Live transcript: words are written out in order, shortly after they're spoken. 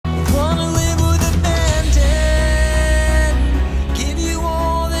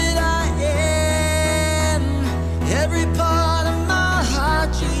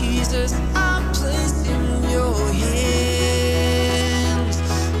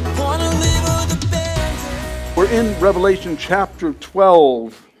in Revelation chapter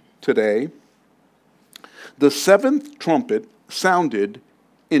 12 today. The seventh trumpet sounded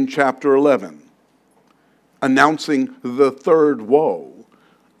in chapter 11, announcing the third woe.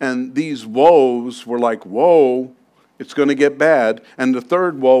 And these woes were like, whoa, it's going to get bad. And the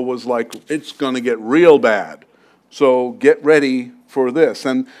third woe was like, it's going to get real bad. So get ready for this.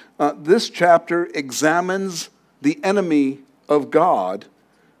 And this chapter examines the enemy of God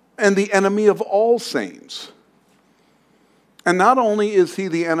and the enemy of all saints. And not only is he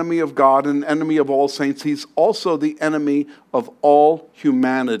the enemy of God and enemy of all saints, he's also the enemy of all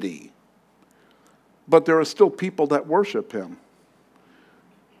humanity. But there are still people that worship him.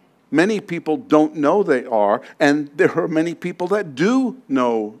 Many people don't know they are, and there are many people that do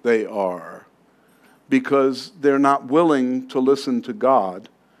know they are, because they're not willing to listen to God,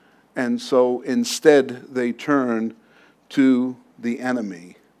 and so instead they turn to the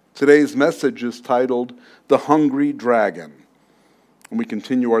enemy. Today's message is titled, The Hungry Dragon. And we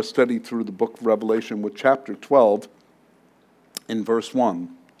continue our study through the book of Revelation with chapter 12 in verse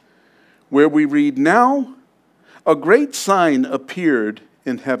 1, where we read, Now a great sign appeared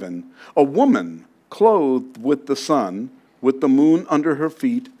in heaven, a woman clothed with the sun, with the moon under her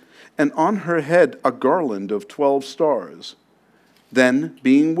feet, and on her head a garland of 12 stars. Then,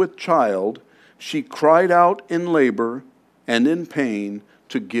 being with child, she cried out in labor and in pain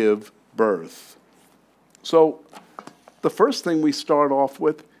to give birth. So, the first thing we start off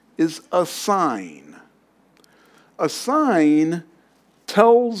with is a sign. A sign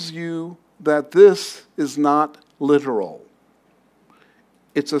tells you that this is not literal.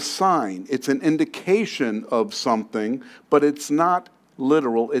 It's a sign. It's an indication of something, but it's not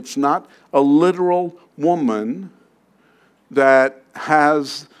literal. It's not a literal woman that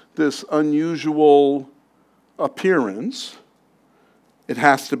has this unusual appearance. It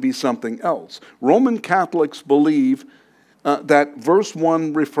has to be something else. Roman Catholics believe that verse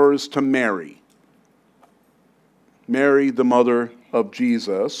 1 refers to Mary. Mary, the mother of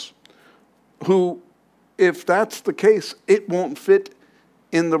Jesus, who, if that's the case, it won't fit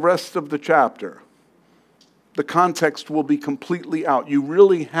in the rest of the chapter. The context will be completely out. You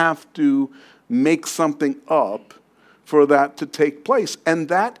really have to make something up for that to take place. And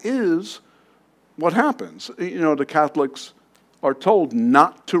that is what happens. You know, the Catholics are told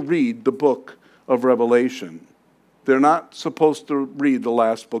not to read the book of Revelation. They're not supposed to read the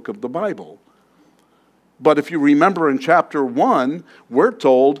last book of the Bible. But if you remember in chapter 1, we're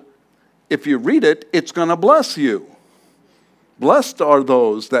told if you read it, it's going to bless you. Blessed are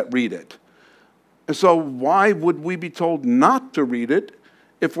those that read it. And so why would we be told not to read it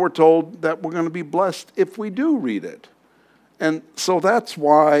if we're told that we're going to be blessed if we do read it? And so that's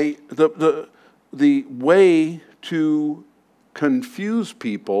why the way to confuse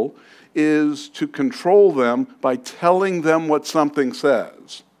people is to control them by telling them what something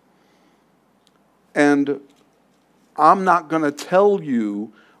says. And I'm not going to tell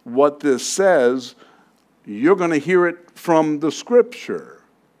you what this says. You're going to hear it from the Scripture.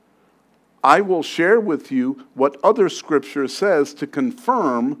 I will share with you what other Scripture says to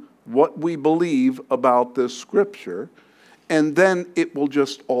confirm what we believe about this Scripture, and then it will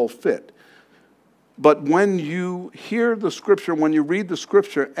just all fit. But when you hear the Scripture, when you read the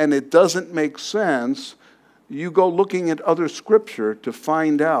Scripture, and it doesn't make sense, you go looking at other Scripture to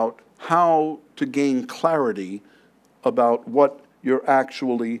find out how to gain clarity about what you're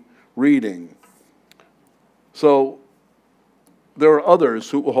actually reading. So there are others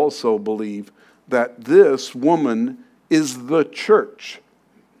who also believe that this woman is the church.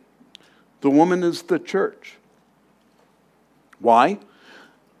 The woman is the church. Why?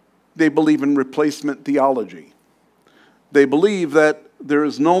 They believe in replacement theology. They believe that there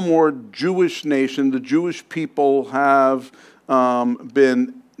is no more Jewish nation. The Jewish people have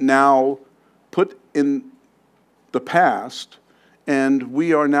been now put in the past, and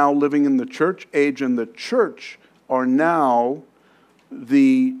we are now living in the church age, and the church are now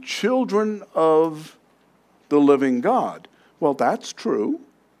the children of the living God. Well, that's true.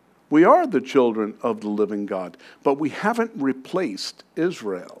 We are the children of the living God, but we haven't replaced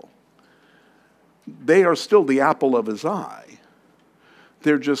Israel. They are still the apple of his eye.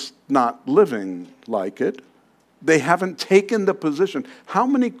 They're just not living like it. They haven't taken the position. How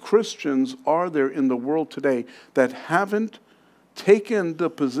many Christians are there in the world today that haven't taken the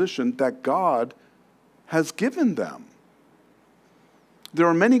position that God has given them? There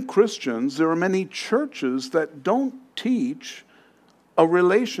are many Christians, there are many churches that don't teach a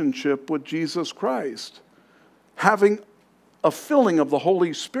relationship with Jesus Christ, having a filling of the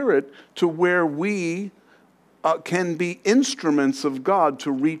Holy Spirit to where we can be instruments of God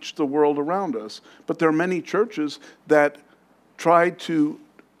to reach the world around us. But there are many churches that try to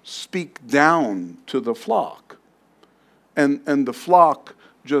speak down to the flock. And the flock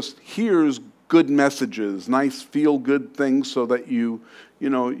just hears good messages, nice feel-good things, so that you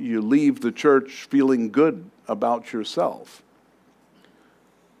leave the church feeling good about yourself.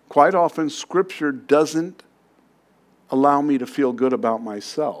 Quite often, Scripture doesn't allow me to feel good about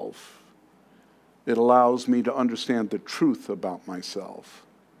myself. It allows me to understand the truth about myself.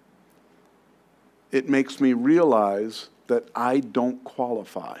 It makes me realize that I don't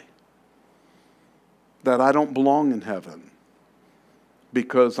qualify, that I don't belong in heaven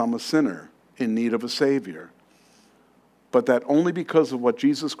because I'm a sinner in need of a Savior, but that only because of what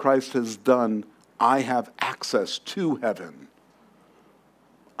Jesus Christ has done, I have access to heaven.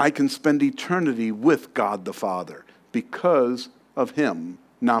 I can spend eternity with God the Father because of Him,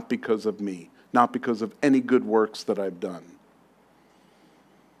 not because of me, not because of any good works that I've done.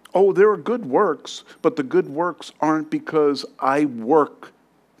 Oh, there are good works, but the good works aren't because I work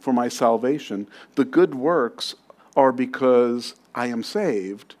for my salvation. The good works are because I am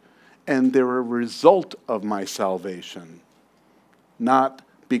saved, and they're a result of my salvation, not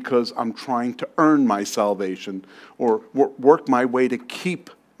because I'm trying to earn my salvation or work my way to keep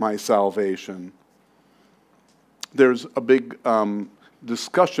my salvation. There's a big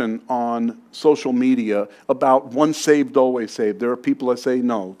discussion on social media about once saved, always saved. There are people that say,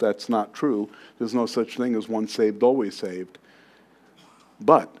 no, that's not true. There's no such thing as once saved, always saved.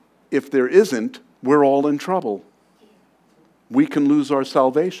 But if there isn't, we're all in trouble. We can lose our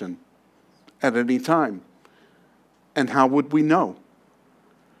salvation at any time. And how would we know?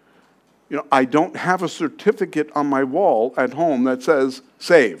 I don't have a certificate on my wall at home that says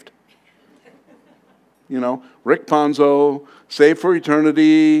saved. Rick Ponzo, saved for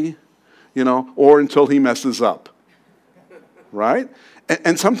eternity, or until he messes up. Right?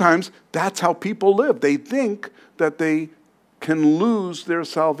 And sometimes that's how people live. They think that they can lose their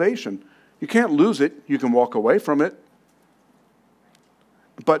salvation. You can't lose it. You can walk away from it.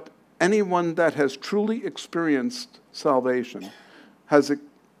 But anyone that has truly experienced salvation, has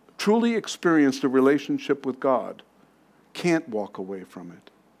truly experienced a relationship with God, can't walk away from it.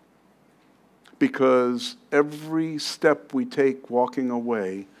 Because every step we take walking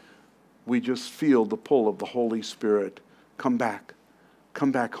away, we just feel the pull of the Holy Spirit. Come back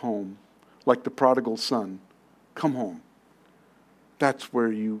home. Like the prodigal son, come home. That's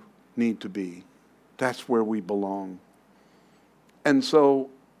where you need to be. That's where we belong. And so,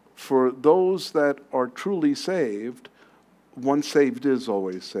 for those that are truly saved, once saved is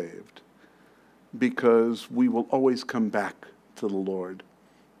always saved, because we will always come back to the Lord.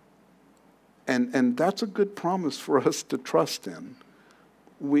 And that's a good promise for us to trust in.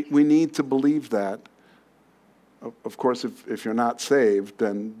 We need to believe that. Of course, if you're not saved,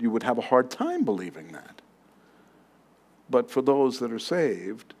 then you would have a hard time believing that. But for those that are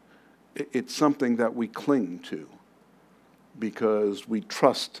saved, it's something that we cling to because we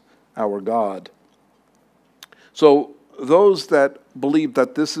trust our God. So those that believe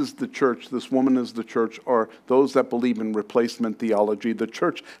that this is the church, this woman is the church, are those that believe in replacement theology. The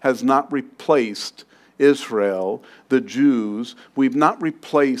church has not replaced Israel, the Jews. We've not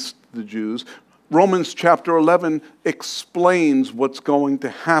replaced the Jews. Romans chapter 11 explains what's going to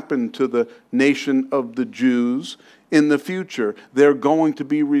happen to the nation of the Jews in the future. They're going to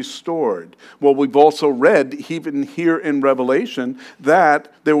be restored. Well, we've also read, even here in Revelation,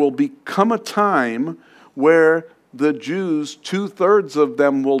 that there will become a time where the Jews, 2/3 of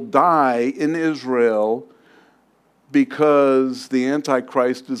them will die in Israel because the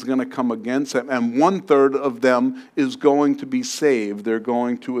Antichrist is going to come against them, and 1/3 of them is going to be saved. They're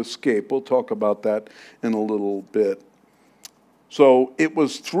going to escape. We'll talk about that in a little bit. So it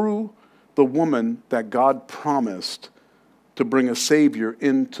was through the woman that God promised to bring a Savior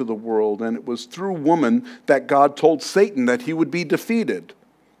into the world, and it was through woman that God told Satan that he would be defeated.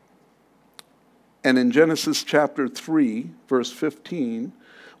 And in Genesis chapter 3, verse 15,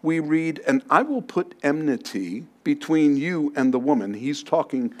 we read, "And I will put enmity between you and the woman." He's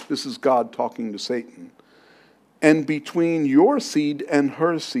talking, this is God talking to Satan. "And between your seed and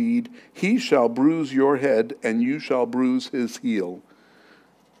her seed, he shall bruise your head, and you shall bruise his heel."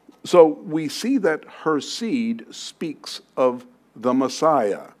 So we see that her seed speaks of the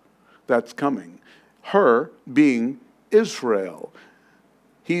Messiah that's coming. Her being Israel.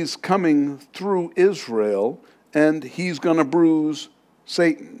 He's coming through Israel, and he's going to bruise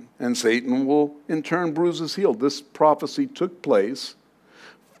Satan. And Satan will, in turn, bruise his heel. This prophecy took place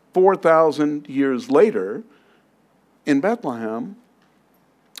 4,000 years later in Bethlehem,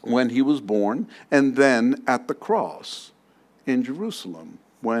 when he was born, and then at the cross in Jerusalem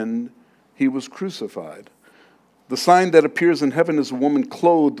when he was crucified. The sign that appears in heaven is a woman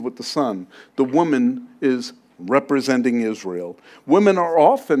clothed with the sun. The woman is representing Israel. Women are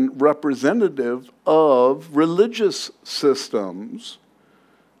often representative of religious systems,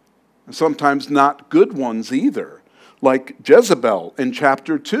 sometimes not good ones either. Like Jezebel in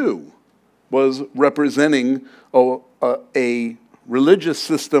chapter 2 was representing a religious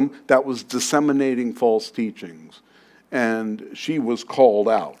system that was disseminating false teachings, and she was called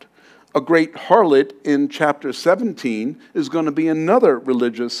out. A great harlot in chapter 17 is going to be another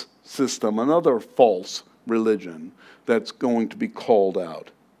religious system, another false religion that's going to be called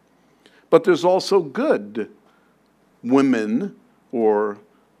out. But there's also good women or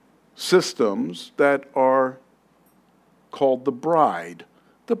systems that are called the bride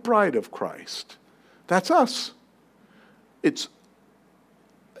of Christ. That's us. It's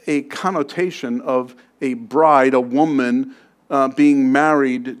a connotation of a bride, a woman being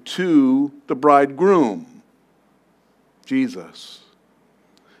married to the bridegroom, Jesus.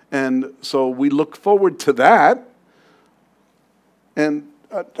 And so we look forward to that, and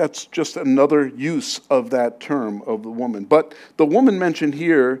that's just another use of that term of the woman. But the woman mentioned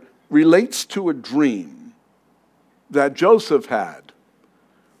here relates to a dream that Joseph had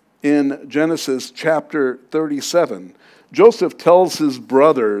in Genesis chapter 37. Joseph tells his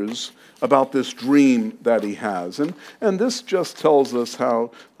brothers about this dream that he has. And this just tells us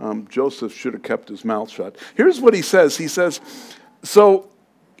how Joseph should have kept his mouth shut. Here's what he says. He says, so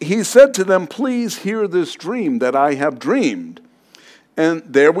he said to them, please hear this dream that I have dreamed. And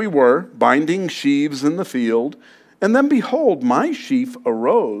there we were, binding sheaves in the field. And then behold, my sheaf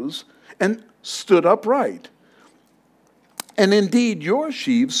arose and stood upright. And indeed, your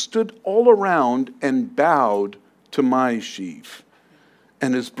sheaves stood all around and bowed to my sheaf.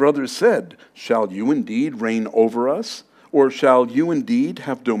 And his brothers said, shall you indeed reign over us? Or shall you indeed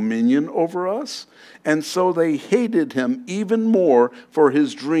have dominion over us? And so they hated him even more for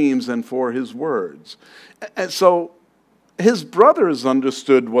his dreams and for his words. And so his brothers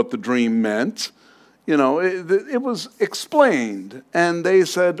understood what the dream meant. You know, it was explained. And they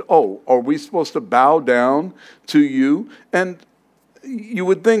said, oh, are we supposed to bow down to you? And you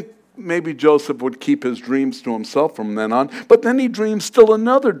would think maybe Joseph would keep his dreams to himself from then on. But then he dreamed still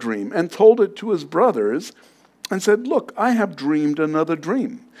another dream and told it to his brothers and said, look, I have dreamed another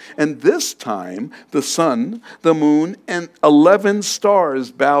dream. And this time the sun, the moon, and 11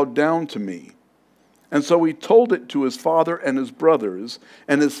 stars bowed down to me. And so he told it to his father and his brothers,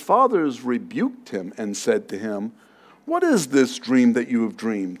 and his fathers rebuked him and said to him, what is this dream that you have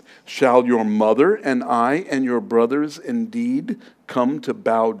dreamed? Shall your mother and I and your brothers indeed come to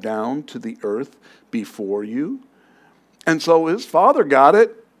bow down to the earth before you? And so his father got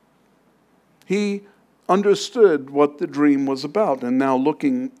it. He understood what the dream was about. And now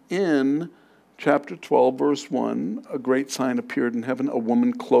looking in chapter 12, verse 1, a great sign appeared in heaven, a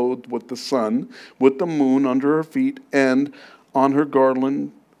woman clothed with the sun, with the moon under her feet, and on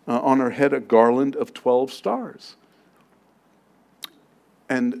her head a garland of 12 stars.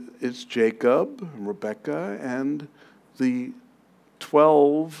 And it's Jacob, Rebekah, and the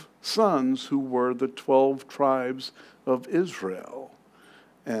 12 sons who were the 12 tribes of Israel.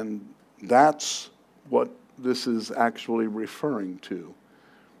 And that's what this is actually referring to.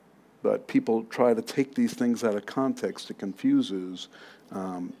 But people try to take these things out of context. It confuses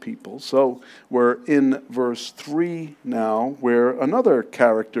people. So we're in verse 3 now, where another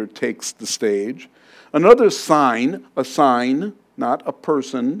character takes the stage. Another sign, a sign, not a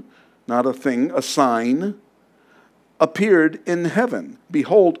person, not a thing, a sign, appeared in heaven.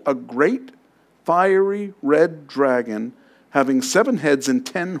 Behold, a great fiery red dragon, having 7 heads and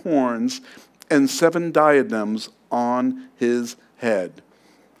 10 horns, and 7 diadems on his head.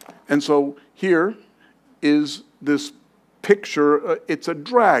 And so here is this picture. It's a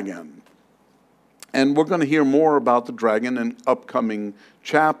dragon. And we're going to hear more about the dragon in upcoming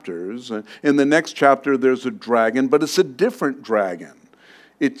chapters. In the next chapter, there's a dragon, but it's a different dragon.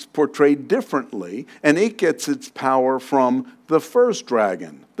 It's portrayed differently, and it gets its power from the first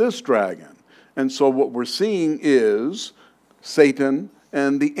dragon, this dragon. And so what we're seeing is Satan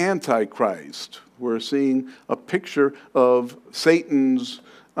and the Antichrist. We're seeing a picture of Satan's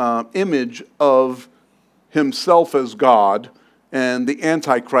image of himself as God and the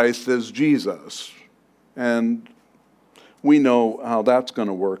Antichrist as Jesus. And we know how that's going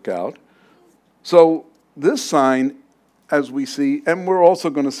to work out. So this sign, as we see, and we're also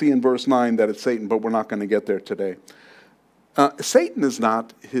going to see in verse 9 that it's Satan, but we're not going to get there today. Satan is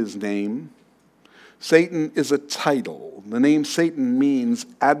not his name. Satan is a title. The name Satan means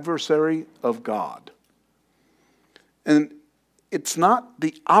adversary of God. And it's not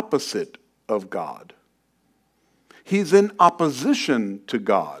the opposite of God. He's in opposition to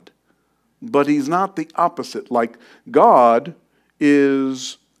God, but he's not the opposite. Like God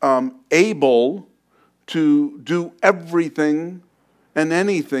is able to do everything and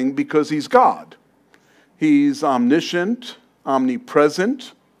anything because he's God. He's omniscient,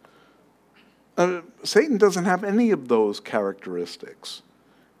 omnipresent. Satan doesn't have any of those characteristics.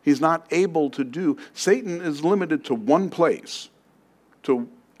 He's not able to do. Satan is limited to one place, to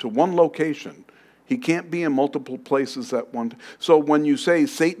one location. He can't be in multiple places at one time. So when you say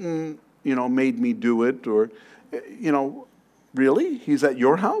Satan, made me do it, or, really? He's at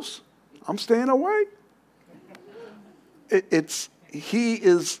your house? I'm staying away? He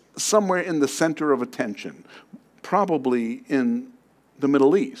is somewhere in the center of attention, probably in the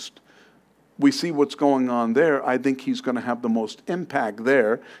Middle East. We see what's going on there. I think he's going to have the most impact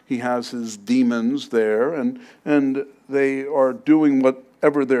there. He has his demons there, and they are doing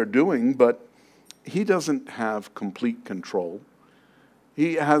whatever they're doing, but he doesn't have complete control.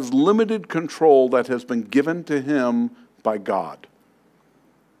 He has limited control that has been given to him by God.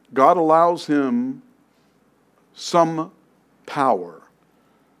 God allows him some power.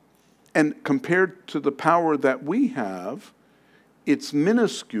 And compared to the power that we have, it's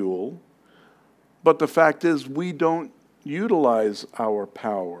minuscule, but the fact is we don't utilize our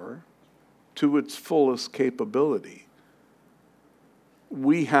power to its fullest capability.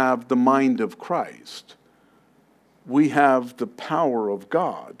 We have the mind of Christ. We have the power of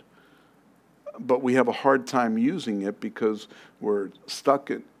God, but we have a hard time using it because we're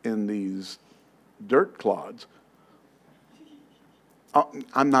stuck in these dirt clods.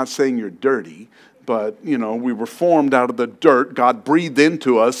 I'm not saying you're dirty, but, we were formed out of the dirt. God breathed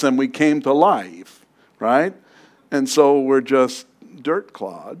into us and we came to life, right? And so we're just dirt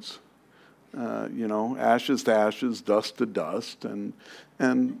clods, ashes to ashes, dust to dust.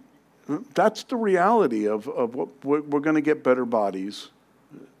 And that's the reality of what we're going to get better bodies.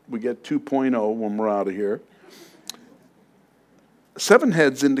 We get 2.0 when we're out of here. 7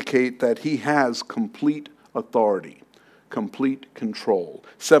 heads indicate that he has complete authority, complete control.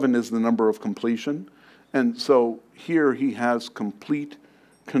 7 is the number of completion. And so here he has complete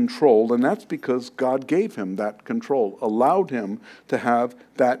control, and that's because God gave him that control, allowed him to have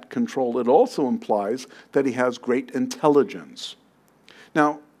that control. It also implies that he has great intelligence.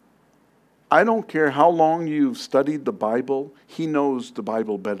 Now, I don't care how long you've studied the Bible, he knows the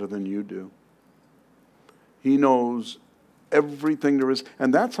Bible better than you do. He knows everything there is.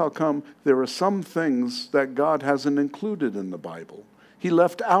 And that's how come there are some things that God hasn't included in the Bible. He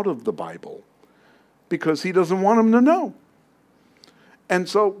left out of the Bible because he doesn't want them to know. And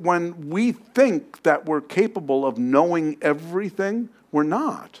so when we think that we're capable of knowing everything, we're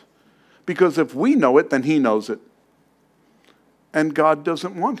not. Because if we know it, then he knows it. And God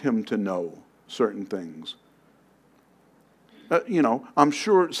doesn't want him to know certain things. I'm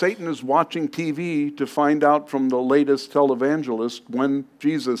sure Satan is watching TV to find out from the latest televangelist when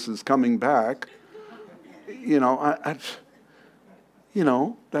Jesus is coming back. That's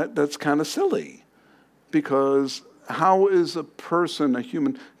kind of silly. Because how is a person, a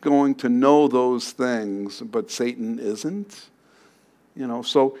human, going to know those things, but Satan isn't?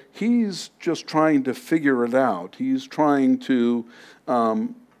 So he's just trying to figure it out. He's trying to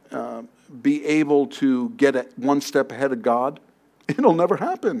be able to get it one step ahead of God. It'll never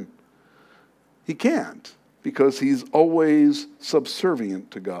happen. He can't, because he's always subservient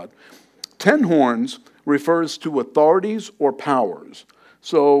to God. 10 horns refers to authorities or powers.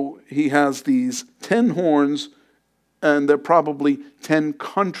 So he has these 10 horns, and they're probably 10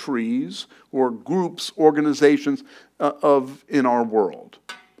 countries or groups, organizations in our world.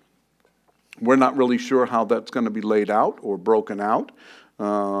 We're not really sure how that's going to be laid out or broken out.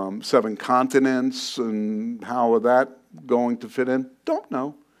 7 continents, and how are that going to fit in? Don't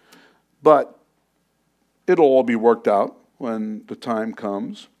know. But it'll all be worked out when the time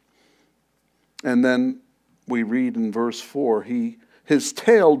comes. And then we read in verse 4, his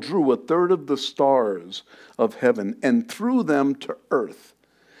tail drew 1/3 of the stars of heaven and threw them to earth.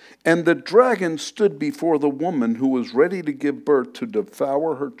 And the dragon stood before the woman who was ready to give birth to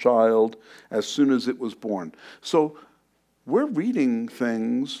devour her child as soon as it was born. So we're reading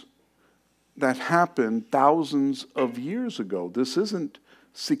things that happened thousands of years ago. This isn't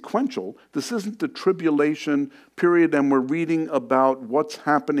sequential. This isn't the tribulation period, and we're reading about what's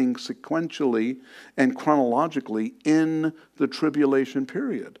happening sequentially and chronologically in the tribulation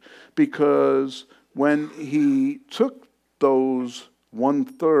period. Because when he took those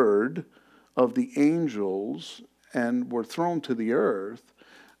 1/3 of the angels and were thrown to the earth,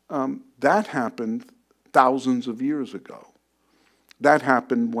 that happened thousands of years ago. That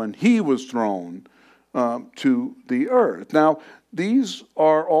happened when he was thrown to the earth. Now, these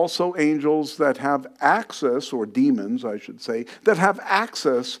are also angels that have access, or demons, I should say, that have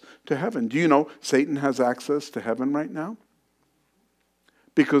access to heaven. Do you know Satan has access to heaven right now?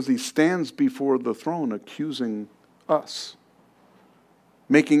 Because he stands before the throne accusing us,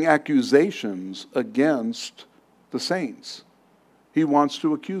 making accusations against the saints. He wants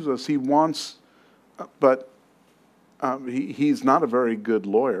to accuse us. He wants, but he's not a very good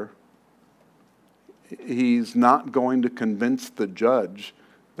lawyer. He's not going to convince the judge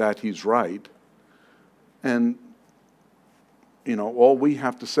that he's right. And, all we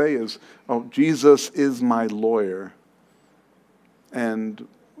have to say is, oh, Jesus is my lawyer. And,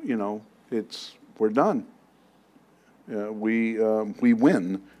 we're done. We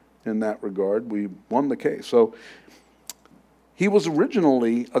win in that regard. We won the case. So he was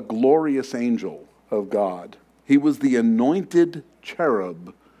originally a glorious angel of God. He was the anointed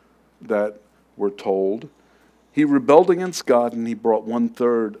cherub that we're told. He rebelled against God, and he brought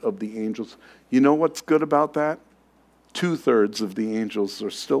 1/3 of the angels. You know what's good about that? 2/3 of the angels are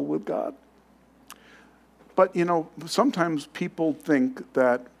still with God. But, sometimes people think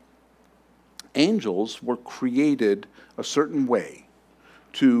that angels were created a certain way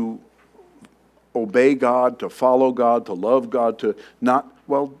to obey God, to follow God, to love God, to not.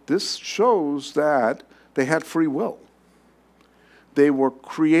 Well, this shows that they had free will. They were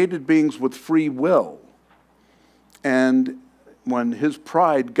created beings with free will. And when his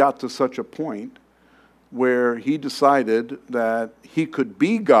pride got to such a point where he decided that he could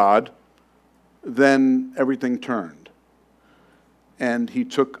be God, then everything turned. And he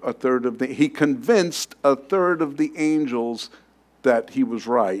took he convinced 1/3 of the angels that he was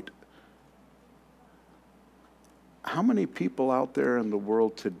right. How many people out there in the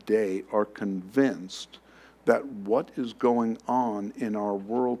world today are convinced that what is going on in our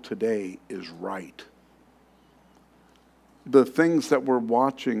world today is right? The things that we're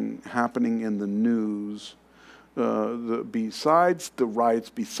watching happening in the news, besides the riots,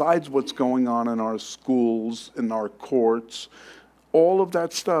 besides what's going on in our schools, in our courts, all of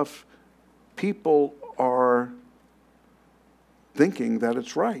that stuff, people are thinking that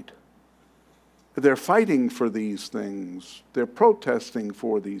it's right. They're fighting for these things. They're protesting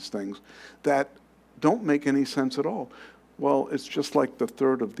for these things that don't make any sense at all. Well, it's just like the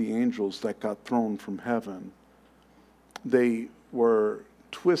 1/3 of the angels that got thrown from heaven. They were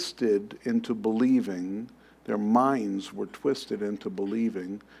twisted into believing, their minds were twisted into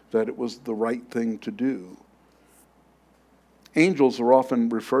believing that it was the right thing to do. Angels are often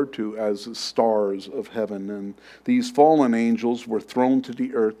referred to as stars of heaven, and these fallen angels were thrown to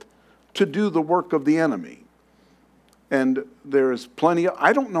the earth to do the work of the enemy. And there's plenty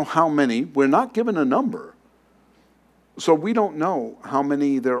I don't know how many, we're not given a number. So we don't know how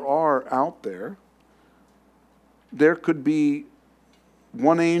many there are out there. There could be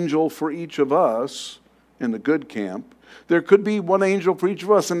one angel for each of us in the good camp. There could be one angel for each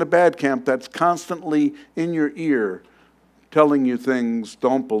of us in the bad camp that's constantly in your ear telling you things.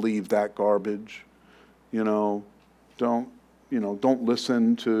 Don't believe that garbage. Don't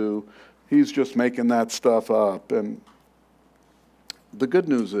listen to, he's just making that stuff up. And the good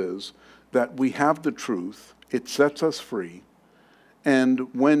news is that we have the truth. It sets us free.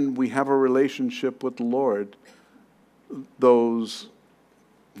 And when we have a relationship with the Lord, those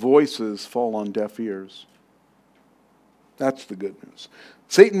voices fall on deaf ears. That's the good news.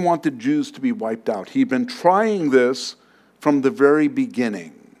 Satan wanted Jews to be wiped out. He'd been trying this from the very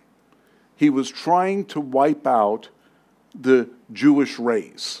beginning. He was trying to wipe out the Jewish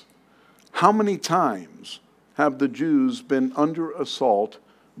race. How many times have the Jews been under assault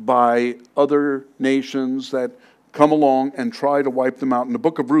by other nations that come along and try to wipe them out? In the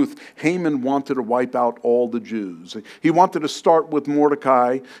book of Ruth, Haman wanted to wipe out all the Jews. He wanted to start with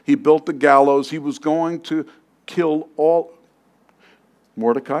Mordecai. He built the gallows. He was going to kill all.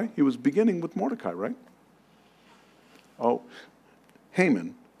 Mordecai? He was beginning with Mordecai, right? Oh,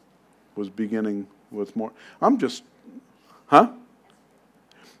 Haman was beginning with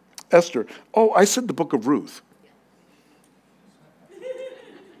Esther. Oh, I said the book of Ruth.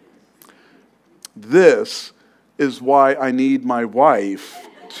 This is why I need my wife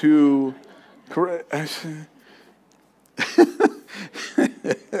to correct.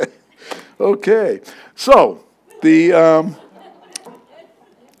 Okay, so in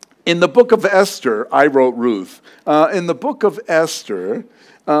the book of Esther, I wrote Ruth. In the book of Esther,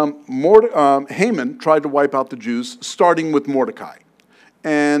 Haman tried to wipe out the Jews, starting with Mordecai.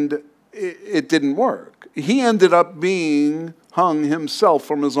 And it didn't work. He ended up being hung himself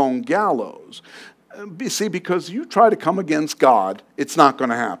from his own gallows. See, because you try to come against God, it's not going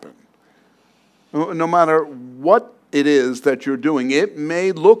to happen. No matter what it is that you're doing, it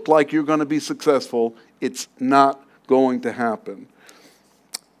may look like you're going to be successful. It's not going to happen.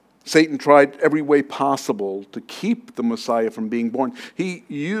 Satan tried every way possible to keep the Messiah from being born. He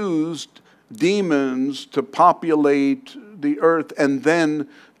used demons to populate the earth and then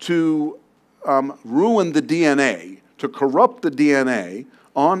to ruin the DNA, to corrupt the DNA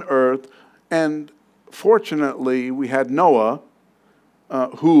on earth. And fortunately, we had Noah,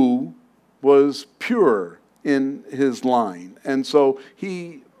 who was pure in his line. And so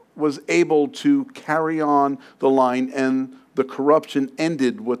he was able to carry on the line, and the corruption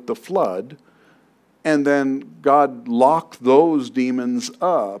ended with the flood. And then God locked those demons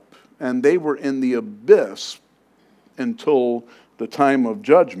up, and they were in the abyss until the time of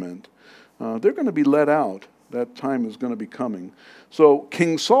judgment. They're going to be let out. That time is going to be coming. So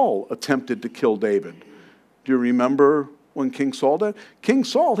King Saul attempted to kill David. Do you remember when King Saul did? King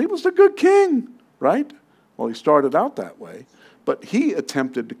Saul, he was the good king, right? Well, he started out that way. But he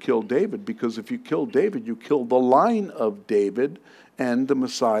attempted to kill David, because if you kill David, you kill the line of David, and the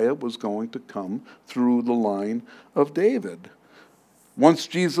Messiah was going to come through the line of David. Once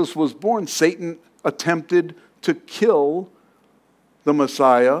Jesus was born, Satan attempted to kill the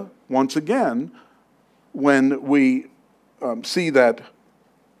Messiah once again. When we see that,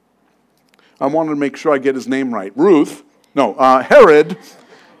 I wanted to make sure I get his name right.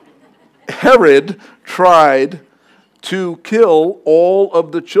 Herod tried to kill all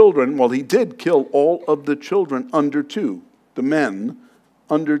of the children. Well, he did kill all of the children under 2, the men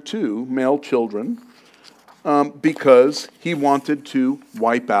under 2, male children, because he wanted to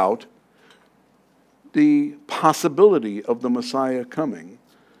wipe out the possibility of the Messiah coming.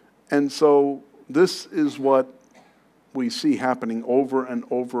 And so this is what we see happening over and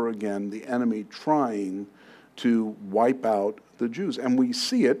over again, the enemy trying to wipe out the Jews. And we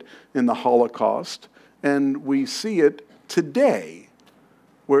see it in the Holocaust, and we see it today,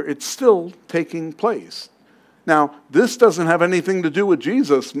 where it's still taking place. Now, this doesn't have anything to do with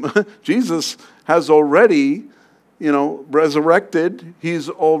Jesus. Jesus has already, resurrected. He's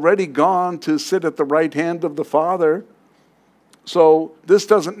already gone to sit at the right hand of the Father. So this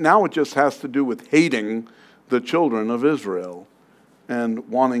doesn't, now it just has to do with hating the children of Israel and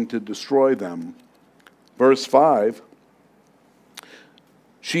wanting to destroy them. Verse 5,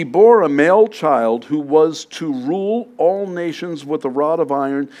 she bore a male child who was to rule all nations with a rod of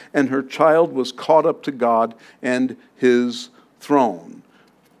iron, and her child was caught up to God and his throne.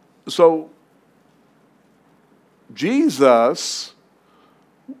 So Jesus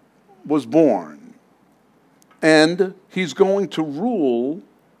was born, and he's going to rule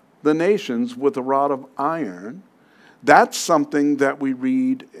the nations with a rod of iron. That's something that we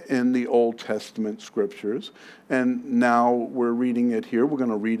read in the Old Testament scriptures. And now we're reading it here. We're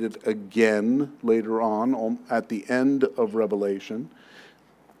going to read it again later on at the end of Revelation.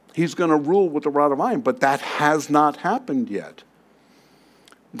 He's going to rule with a rod of iron, but that has not happened yet.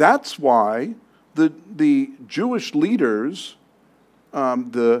 That's why the Jewish leaders,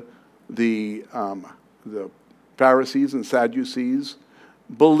 the Pharisees and Sadducees,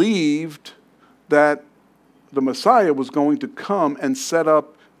 believed that the Messiah was going to come and set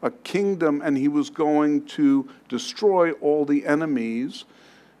up a kingdom, and he was going to destroy all the enemies,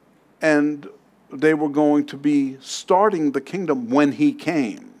 and they were going to be starting the kingdom when he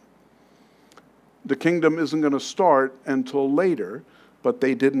came. The kingdom isn't going to start until later, but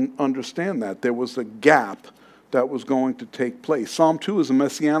they didn't understand that. There was a gap that was going to take place. Psalm 2 is a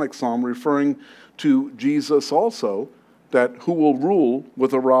messianic psalm referring to Jesus also, that who will rule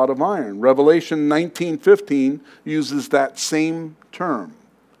with a rod of iron. Revelation 19:15 uses that same term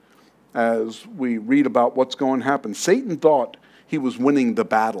as we read about what's going to happen. Satan thought he was winning the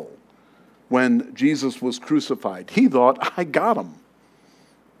battle when Jesus was crucified. He thought, I got him.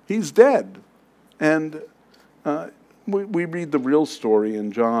 He's dead. And we read the real story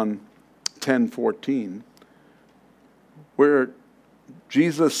in John 10:14, where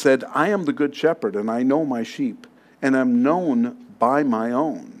Jesus said, I am the good shepherd, and I know my sheep, and am known by my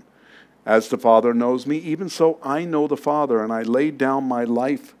own. As the Father knows me, even so I know the Father, and I lay down my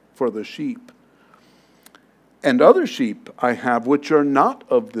life for the sheep. And other sheep I have which are not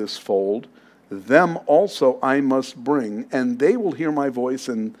of this fold, them also I must bring, and they will hear my voice,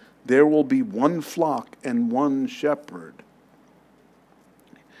 and there will be one flock and one shepherd.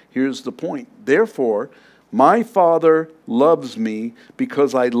 Here's the point. Therefore, my Father loves me,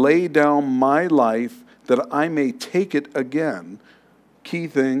 because I lay down my life that I may take it again. Key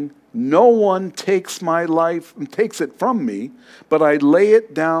thing, No one takes my life and takes it from me, but I lay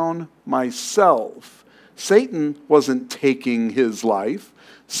it down myself. Satan wasn't taking his life.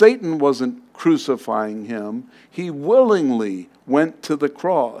 Satan wasn't crucifying him. He willingly went to the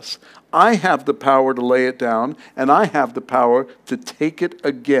cross. I have the power to lay it down, and I have the power to take it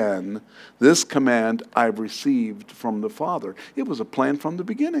again. This command I've received from the Father. It was a plan from the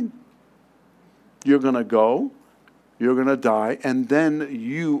beginning. You're going to go, you're going to die, and then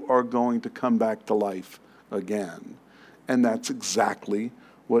you are going to come back to life again. And that's exactly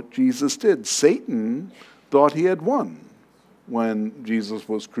what Jesus did. Satan thought he had won when Jesus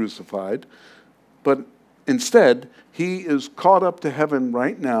was crucified, but instead, he is caught up to heaven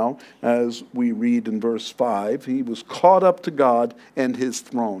right now, as we read in verse 5. He was caught up to God and his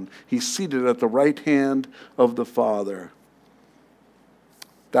throne. He's seated at the right hand of the Father.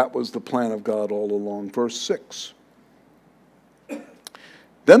 That was the plan of God all along. Verse 6.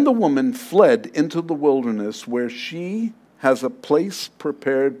 Then the woman fled into the wilderness, where she has a place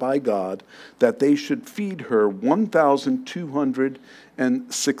prepared by God that they should feed her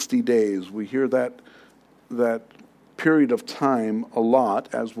 1,260 days. We hear that period of time a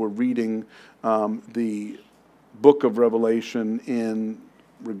lot as we're reading the book of Revelation in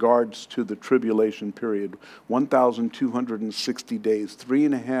regards to the tribulation period. 1,260 days,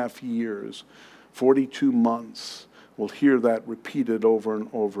 3.5 years, 42 months. We'll hear that repeated over and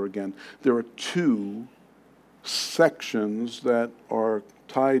over again. There are two sections that are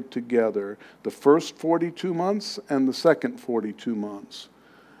tied together, the first 42 months and the second 42 months.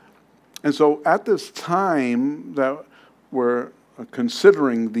 And so at this time that we're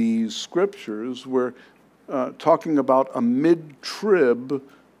considering these scriptures, we're talking about a mid-trib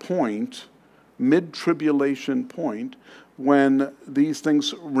point, mid-tribulation point, when these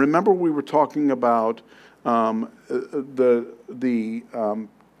things, remember we were talking about the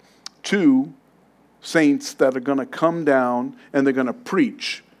two saints that are going to come down and they're going to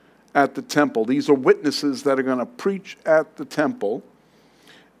preach at the temple. These are witnesses that are going to preach at the temple.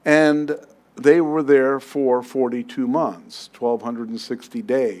 And they were there for 42 months, 1,260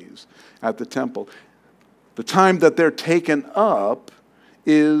 days at the temple. The time that they're taken up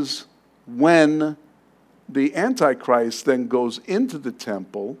is when the Antichrist then goes into the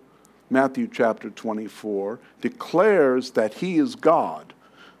temple. Matthew chapter 24 declares that he is God,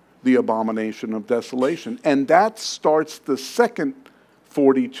 the abomination of desolation. And that starts the second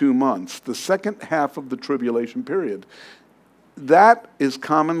 42 months, the second half of the tribulation period. That is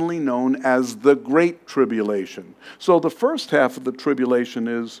commonly known as the Great Tribulation. So the first half of the tribulation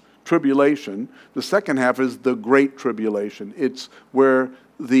is tribulation. The second half is the Great Tribulation. It's where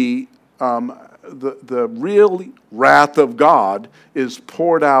the real wrath of God is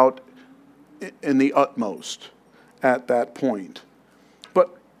poured out in the utmost at that point.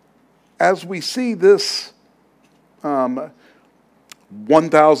 But as we see this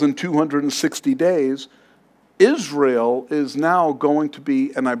 1,260 days, Israel is now going to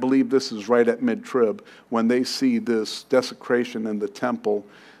be, and I believe this is right at mid-trib, when they see this desecration in the temple,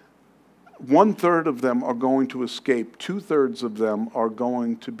 1/3 of them are going to escape. 2/3 of them are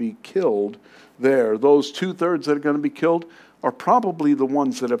going to be killed there. Those 2/3 that are going to be killed are probably the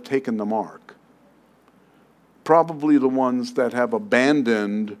ones that have taken the mark. Probably the ones that have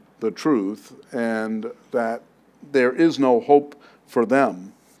abandoned the truth and that there is no hope for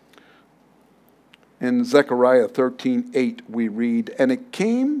them. In Zechariah 13:8 we read, "And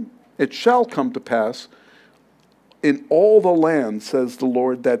it shall come to pass in all the land, says the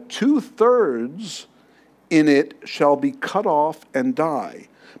Lord, that 2/3 in it shall be cut off and die,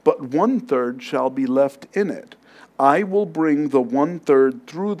 but 1/3 shall be left in it. I will bring the 1/3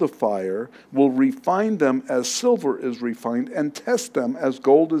 through the fire, will refine them as silver is refined, and test them as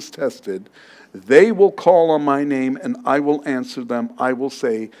gold is tested. They will call on my name, and I will answer them. I will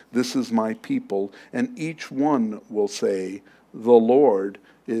say, this is my people. And each one will say, the Lord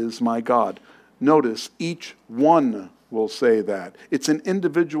is my God." Notice, each one will say that. It's an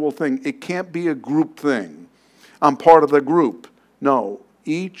individual thing. It can't be a group thing. I'm part of the group. No,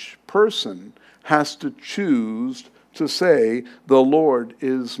 each person has to choose to say, the Lord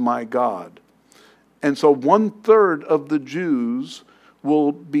is my God. And so 1/3 of the Jews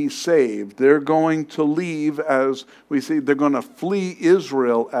will be saved. They're going to leave, as we see, they're going to flee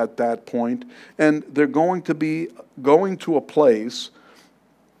Israel at that point, and they're going to be going to a place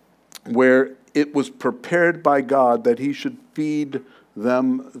where it was prepared by God that he should feed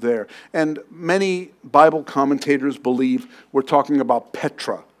them there. And many Bible commentators believe we're talking about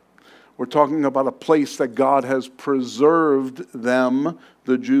Petra. We're talking about a place that God has preserved them,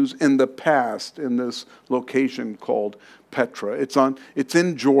 the Jews in the past in this location called Petra. It's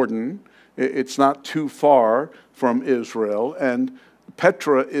in Jordan. It's not too far from Israel. And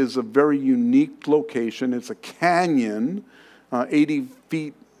Petra is a very unique location. It's a canyon, 80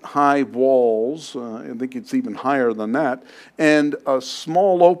 feet high walls. I think it's even higher than that. And a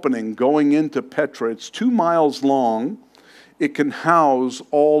small opening going into Petra. It's 2 miles long. It can house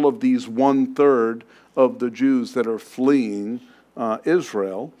all of these 1/3 of the Jews that are fleeing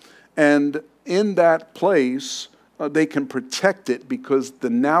Israel. And in that place, they can protect it because the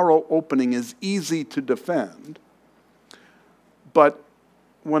narrow opening is easy to defend. But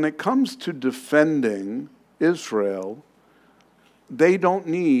when it comes to defending Israel, they don't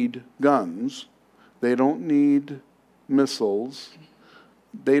need guns. They don't need missiles.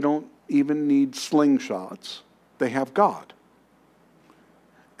 They don't even need slingshots. They have God.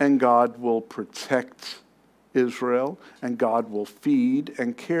 And God will protect Israel, and God will feed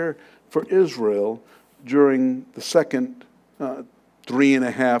and care for Israel during the second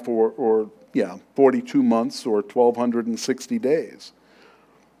 3.5 or 42 months or 1,260 days.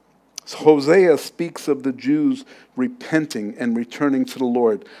 So Hosea speaks of the Jews repenting and returning to the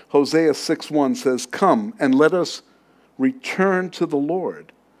Lord. Hosea 6:1 says, "Come and let us return to the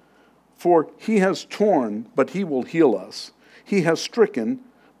Lord. For he has torn, but he will heal us. He has stricken,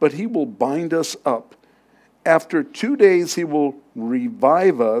 but he will bind us up. After 2 days he will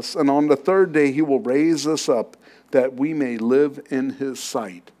revive us, and on the 3rd day he will raise us up, that we may live in his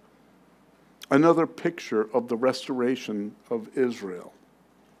sight." Another picture of the restoration of Israel.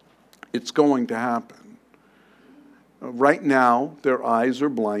 It's going to happen. Right now, their eyes are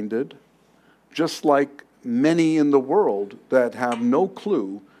blinded, just like many in the world that have no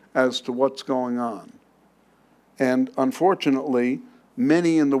clue as to what's going on. And unfortunately,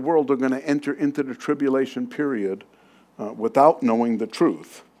 many in the world are going to enter into the tribulation period without knowing the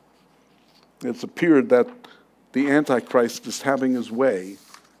truth. It's a period that the Antichrist is having his way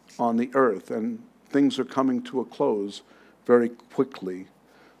on the earth, and things are coming to a close very quickly.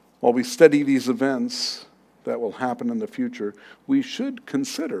 While we study these events that will happen in the future, we should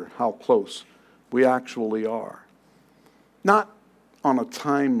consider how close we actually are. Not on a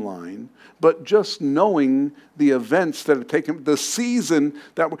timeline, but just knowing the events that are taking, the season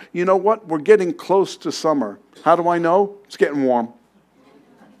that, you know what, we're getting close to summer. How do I know? It's getting warm.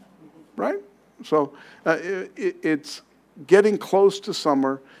 Right? So it's getting close to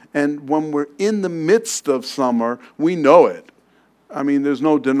summer, and when we're in the midst of summer, we know it. I mean, there's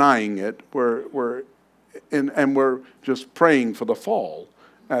no denying it. We're just praying for the fall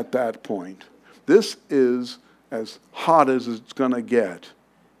at that point. This is as hot as it's going to get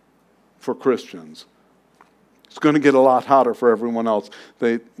for Christians. It's going to get a lot hotter for everyone else.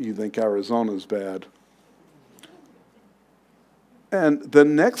 You think Arizona's bad. And the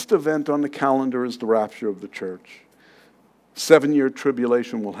next event on the calendar is the rapture of the church. 7-year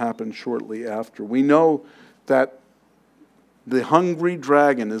tribulation will happen shortly after. We know that the hungry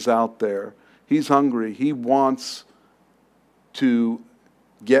dragon is out there. He's hungry. He wants to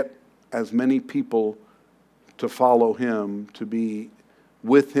get as many people to follow him, to be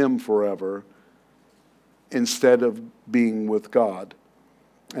with him forever, instead of being with God.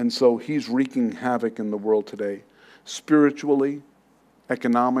 And so he's wreaking havoc in the world today, spiritually,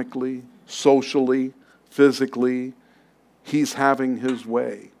 economically, socially, physically. He's having his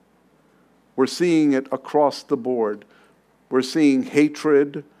way. We're seeing it across the board. We're seeing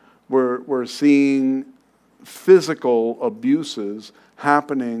hatred. We're seeing physical abuses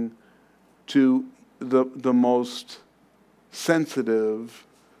happening to the most sensitive,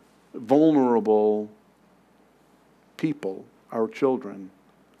 vulnerable people, our children.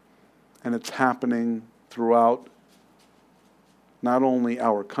 And it's happening throughout not only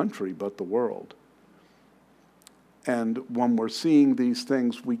our country, but the world. And when we're seeing these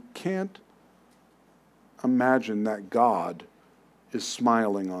things, we can't imagine that God is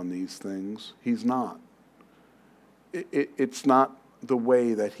smiling on these things. He's not. It's not the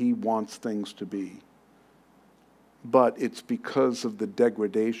way that he wants things to be. But it's because of the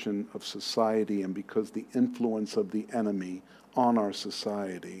degradation of society and because the influence of the enemy on our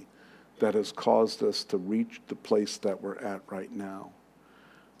society that has caused us to reach the place that we're at right now.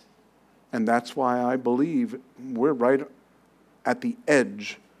 And that's why I believe we're right at the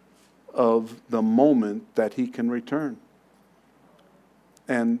edge of the moment that he can return.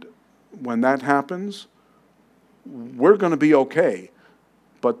 And when that happens, we're going to be okay.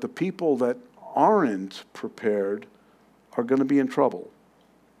 But the people that aren't prepared are going to be in trouble.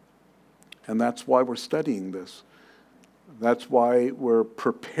 And that's why we're studying this. That's why we're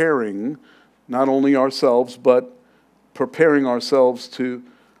preparing not only ourselves, but preparing ourselves to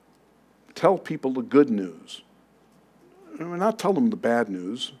tell people the good news. Not tell them the bad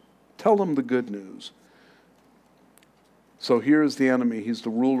news. Tell them the good news. So here's the enemy. He's the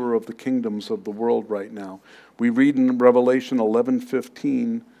ruler of the kingdoms of the world right now. We read in Revelation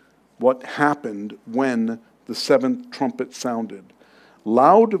 11:15 what happened when the seventh trumpet sounded.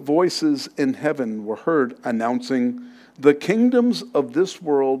 Loud voices in heaven were heard announcing, "The kingdoms of this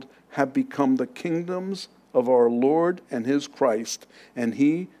world have become the kingdoms of our Lord and his Christ, and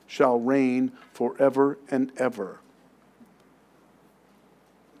he shall reign forever and ever."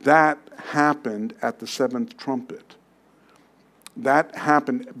 That happened at the seventh trumpet. That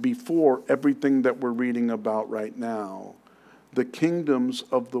happened before everything that we're reading about right now. The kingdoms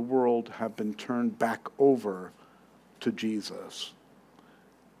of the world have been turned back over to Jesus.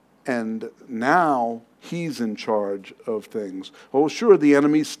 And now he's in charge of things. Oh, sure, the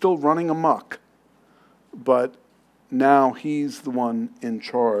enemy's still running amok, but now he's the one in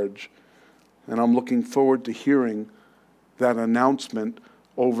charge. And I'm looking forward to hearing that announcement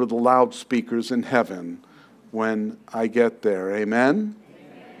over the loudspeakers in heaven when I get there. Amen?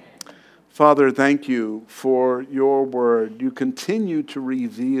 Amen. Father, thank you for your word. You continue to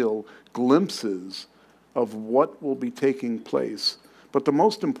reveal glimpses of what will be taking place. But the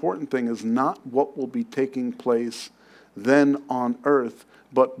most important thing is not what will be taking place then on earth,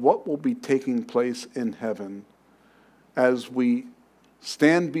 but what will be taking place in heaven. As we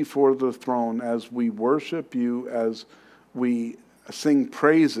stand before the throne, as we worship you, as we sing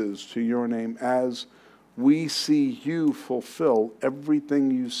praises to your name, as we see you fulfill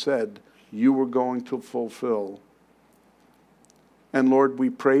everything you said you were going to fulfill. And Lord, we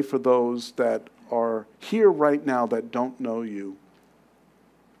pray for those that are here right now that don't know you.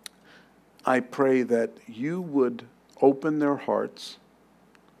 I pray that you would open their hearts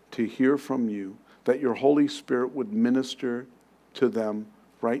to hear from you, that your Holy Spirit would minister to them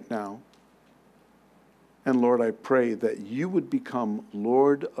right now. And Lord, I pray that you would become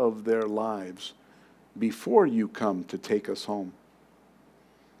Lord of their lives before you come to take us home.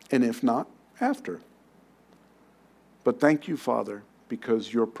 And if not, after. But thank you, Father,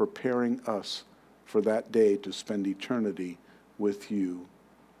 because you're preparing us for that day to spend eternity with you.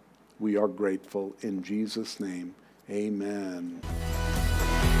 We are grateful in Jesus' name. Amen.